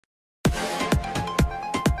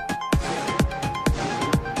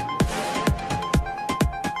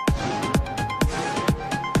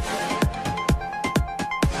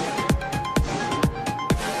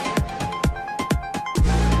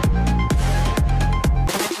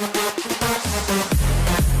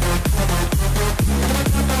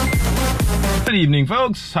evening,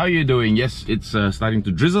 folks. How you doing? Yes, it's starting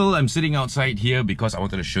to drizzle. I'm sitting outside here because I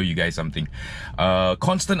wanted to show you guys something.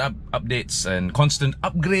 Constant updates and constant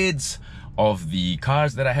upgrades of the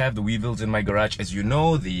cars that I have, the Weevils in my garage. As you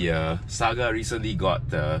know, the Saga recently got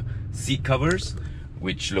seat covers,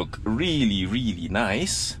 which look really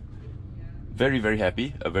nice. Very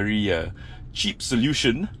happy. A very cheap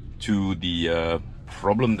solution to the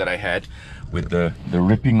problem that I had with the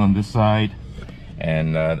ripping on this side.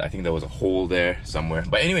 And I think there was a hole there somewhere.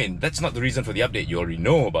 But anyway, that's not the reason for the update. You already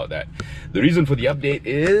know about that. The reason for the update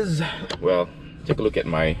is, well, take a look at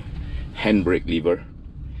my handbrake lever.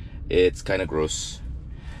 It's kind of gross.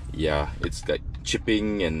 Yeah, it's got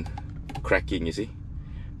chipping and cracking, you see?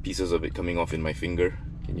 Pieces of it coming off in my finger.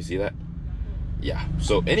 Can you see that? Yeah,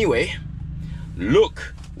 so anyway,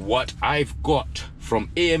 look what I've got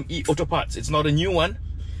from AME Auto Parts. It's not a new one.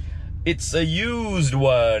 It's a used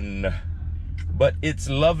one. But it's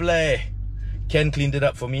lovely. Ken cleaned it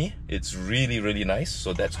up for me. It's really nice.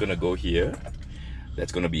 So that's gonna go here.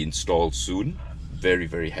 That's gonna be installed soon.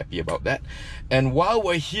 Very happy about that. And while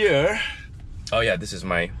we're here, oh yeah, this is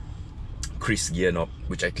my Chris gear knob,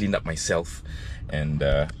 which I cleaned up myself. And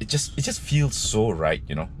it just feels so right,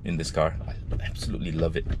 you know, in this car. I absolutely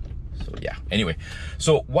love it. So yeah, anyway,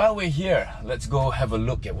 so while we're here, let's go have a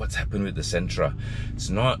look at what's happened with the Sentra. It's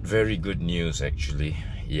not very good news, actually.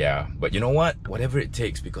 Yeah, but you know what? Whatever it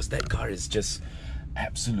takes, because that car is just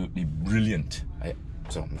absolutely brilliant.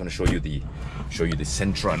 So I'm gonna show you the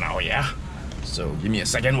Sentra now, yeah? So give me a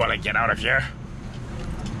second while I get out of here.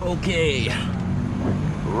 Okay.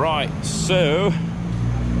 Right, so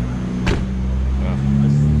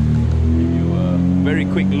let's give you a very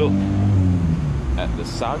quick look at the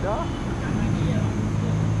Saga.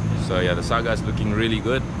 So yeah, the Saga is looking really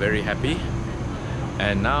good, very happy.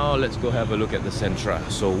 And now let's go have a look at the Sentra.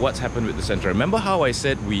 So what's happened with the Sentra? Remember how I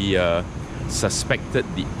said we suspected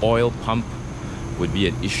the oil pump would be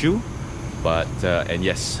an issue? But, and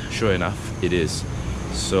yes, sure enough, it is.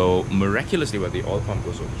 So miraculously, well, the oil pump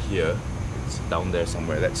goes over here. It's down there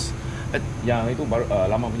somewhere. That's, yang itu baru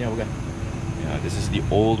lama punya bukan? Yeah, this is the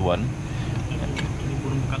old one.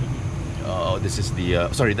 Oh, this is the,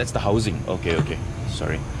 sorry, that's the housing. Okay,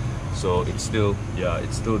 sorry. So it's still, yeah,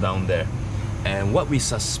 it's still down there. And what we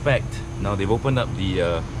suspect, now they've opened up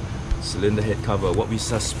the cylinder head cover. What we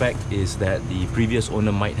suspect is that the previous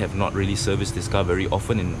owner might have not really serviced this car very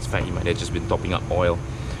often. In fact, he might have just been topping up oil,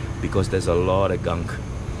 because there's a lot of gunk.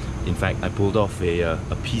 In fact, I pulled off a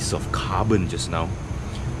piece of carbon just now.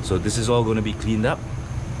 So this is all going to be cleaned up.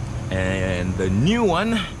 And the new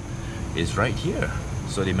one is right here.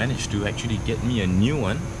 So they managed to actually get me a new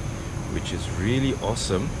one, which is really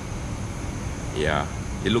awesome. Yeah.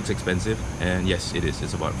 It looks expensive, and yes, it is.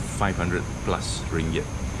 It's about 500 plus ringgit.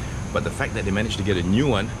 But the fact that they managed to get a new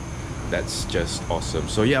one, that's just awesome.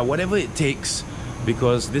 So yeah, whatever it takes,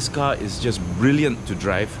 because this car is just brilliant to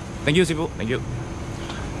drive. Thank you, Sipu. Thank you.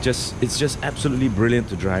 It's just absolutely brilliant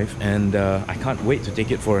to drive, and I can't wait to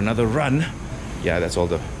take it for another run. Yeah, that's all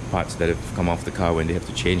the parts that have come off the car when they have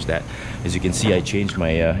to change that. As you can see, I changed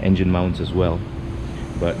my engine mounts as well.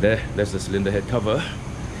 But there's the cylinder head cover.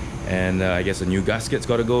 And I guess a new gasket's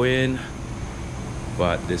got to go in,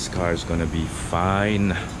 but this car is gonna be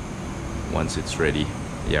fine once it's ready.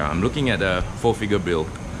 Yeah, I'm looking at a 4-figure bill.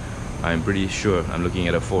 I'm pretty sure I'm looking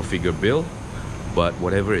at a 4-figure bill, but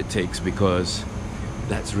whatever it takes, because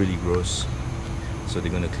that's really gross. So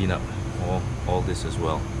they're gonna clean up all this as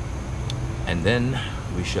well, and then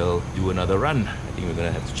we shall do another run. I think we're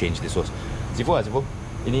gonna have to change this hose. Sifu,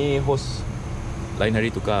 ini hose lain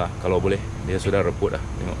hari tukar kalau boleh. Dia sudah reput dah,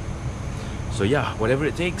 tengok. So yeah, whatever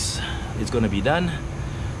it takes, it's gonna be done.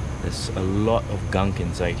 There's a lot of gunk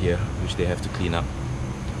inside here, which they have to clean up.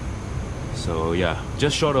 So yeah,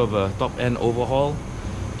 just short of a top-end overhaul,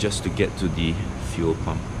 just to get to the fuel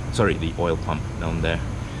pump. Sorry, the oil pump down there.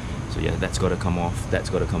 So yeah, that's gotta come off,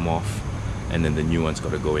 that's gotta come off, and then the new one's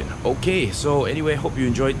gotta go in. Okay, so anyway, hope you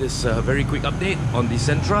enjoyed this very quick update on the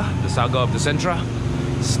Sentra, the Saga of the Sentra.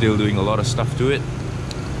 Still doing a lot of stuff to it,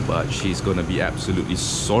 but she's gonna be absolutely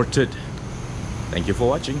sorted. Thank you for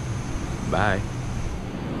watching. Bye.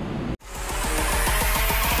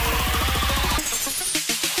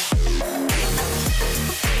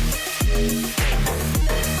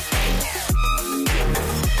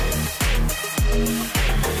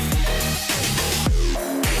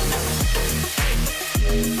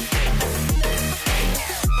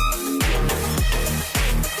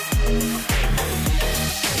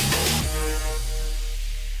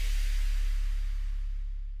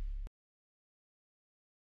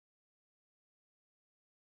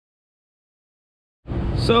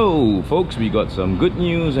 So folks, we got some good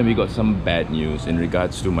news and we got some bad news in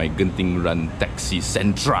regards to my Genting Run Taxi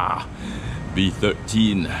Sentra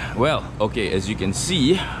B13. Well, okay, as you can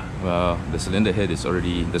see, the cylinder head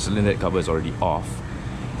cover is already off.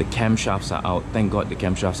 The camshafts are out. Thank God the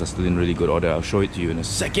camshafts are still in really good order. I'll show it to you in a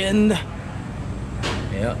second.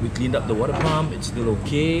 Yeah, we cleaned up the water pump. It's still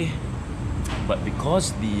okay. But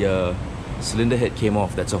because the cylinder head came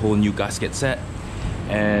off, that's a whole new gasket set.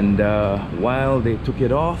 And while they took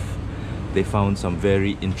it off, they found some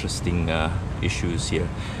very interesting issues here.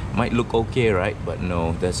 Might look okay, right? But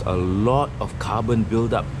no, there's a lot of carbon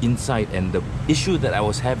buildup inside, and the issue that I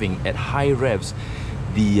was having at high revs,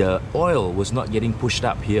 the oil was not getting pushed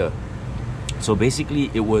up here. So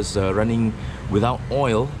basically it was running without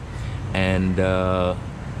oil, and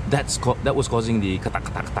that was causing the katak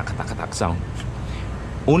katak katak katak katak sound.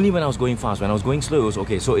 Only when I was going fast. When I was going slow, it was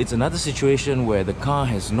okay. So it's another situation where the car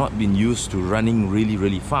has not been used to running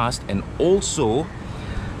really fast, and also,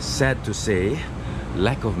 sad to say,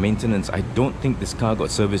 lack of maintenance. I don't think this car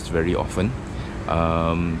got serviced very often.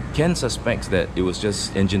 Ken suspects that it was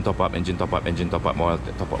just engine top up, oil, top up oil,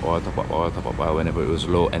 top up oil whenever it was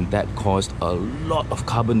low, and that caused a lot of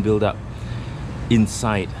carbon buildup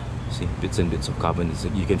inside. See, bits and bits of carbon.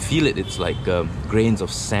 You can feel it. It's like grains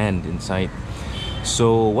of sand inside.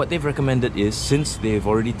 So what they've recommended is, since they've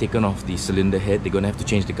already taken off the cylinder head, they're going to have to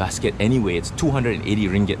change the gasket anyway. It's 280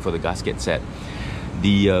 ringgit for the gasket set.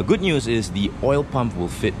 The good news is the oil pump will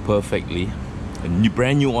fit perfectly. A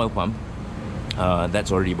brand new oil pump.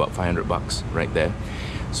 That's already about 500 bucks right there.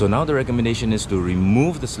 So now the recommendation is to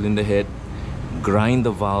remove the cylinder head, grind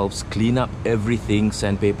the valves, clean up everything,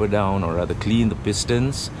 sandpaper down, or rather clean the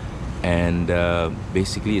pistons, and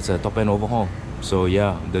basically it's a top-end overhaul. So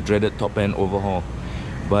yeah, the dreaded top-end overhaul.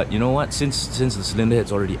 But you know what, since the cylinder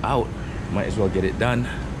head's already out, might as well get it done,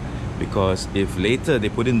 because if later they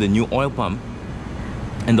put in the new oil pump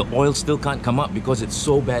and the oil still can't come up because it's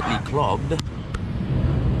so badly clogged,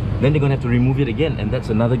 then they're gonna have to remove it again, and that's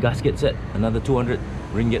another gasket set, another 200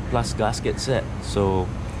 ringgit plus gasket set. So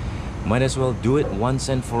might as well do it once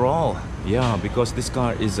and for all. Yeah, because this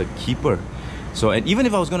car is a keeper. So, and even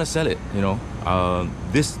if I was gonna sell it, you know,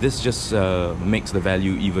 this just makes the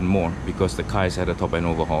value even more, because the car has had a top-end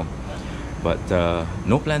overhaul. But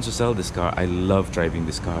no plans to sell this car. I love driving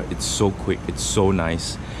this car. It's so quick, it's so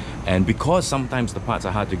nice, and because sometimes the parts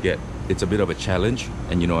are hard to get, it's a bit of a challenge,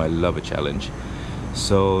 and you know I love a challenge.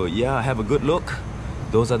 So yeah, have a good look.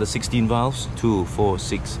 Those are the 16 valves. 2, 4,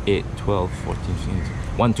 6, 8, 12, 14, 15,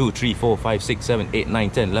 1, 2, 3, 4, 5, 6, 7, 8, 9,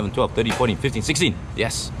 10, 11, 12, 13, 14, 15, 16.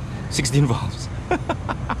 Yes, 16 valves.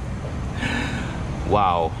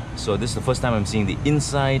 Wow. So this is the first time I'm seeing the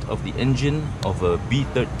inside of the engine of a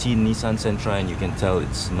B13 Nissan Sentra, and you can tell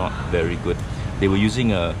it's not very good. They were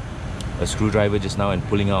using a screwdriver just now and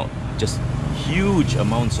pulling out just huge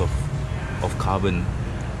amounts of carbon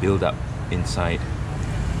buildup inside,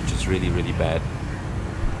 which is really bad.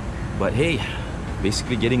 But hey,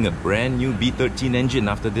 basically getting a brand new B13 engine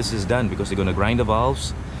after this is done, because they're going to grind the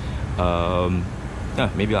valves.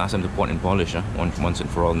 Maybe I'll ask them to port and polish once and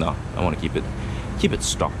for all. Now I want to keep it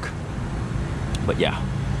stock. But yeah,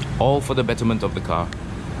 all for the betterment of the car,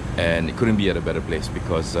 and it couldn't be at a better place,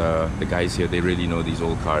 because the guys here, they really know these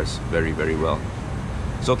old cars very well.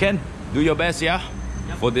 So Ken, do your best, yeah?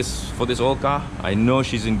 Yep. For this old car. I know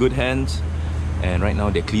she's in good hands, and right now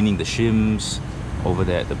they're cleaning the shims over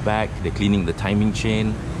there at the back. They're cleaning the timing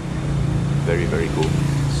chain. Very cool.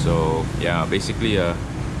 So yeah, basically a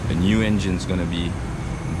new engine's gonna be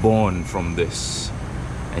born from this.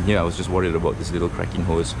 And here I was just worried about this little cracking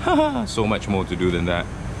hose. So much more to do than that.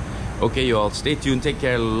 Okay, you all, stay tuned, take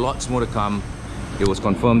care, lots more to come. It was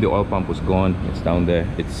confirmed the oil pump was gone. It's down there.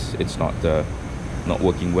 It's not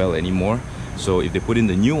working well anymore. So if they put in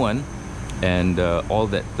the new one, and all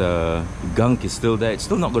that gunk is still there, it's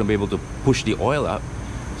still not going to be able to push the oil up.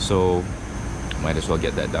 So might as well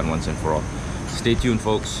get that done once and for all. Stay tuned,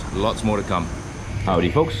 folks, lots more to come.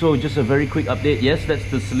 Howdy folks, so just a very quick update. Yes, that's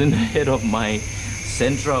the cylinder head of my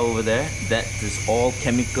Sentra over there. That is all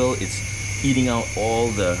chemical. It's eating out all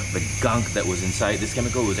the gunk that was inside. This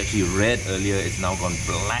chemical was actually red earlier, it's now gone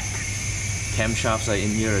black. Camshafts are in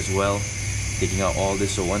here as well, taking out all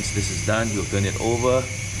this. So once this is done, he'll turn it over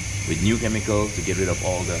with new chemical to get rid of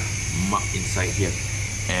all the muck inside here.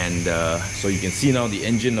 And so you can see now the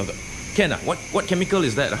engine of the... Ken, what chemical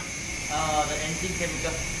is that? The engine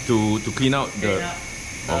chemical. To clean out the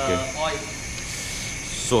oil.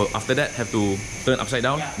 So after that, have to turn upside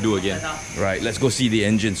down, yeah, do again. Right, let's go see the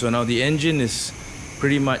engine. So now the engine is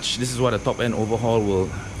pretty much, this is what a top-end overhaul will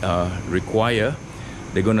require.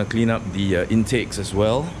 They're gonna clean up the intakes as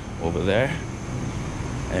well over there.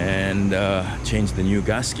 and change the new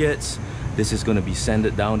gaskets. This is going to be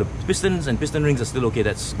sanded down. The pistons and piston rings are still okay,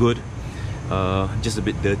 that's good. Just a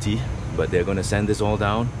bit dirty, but they're going to sand this all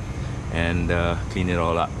down and clean it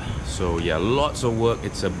all up. So yeah, lots of work.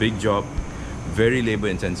 It's a big job, very labor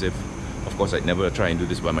intensive. Of course, I'd never try and do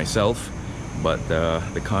this by myself, but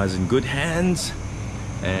the car is in good hands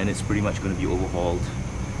and it's pretty much going to be overhauled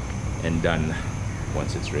and done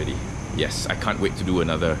once it's ready. Yes, I can't wait to do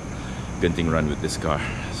another Genting run with this car.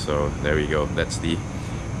 So there we go, that's the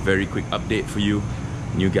very quick update for you.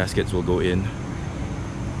 New gaskets will go in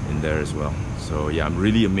there as well. So yeah, I'm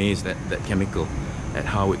really amazed at that chemical, at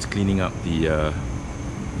how it's cleaning up the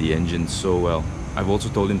engine so well. I've also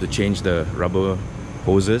told him to change the rubber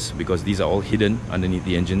hoses because these are all hidden underneath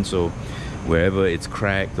the engine, so wherever it's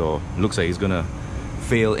cracked or looks like it's gonna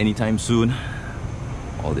fail anytime soon,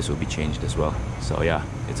 all this will be changed as well. So yeah,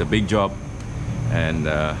 it's a big job, and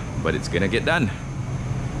but it's gonna get done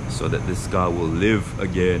so that this car will live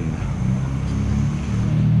again.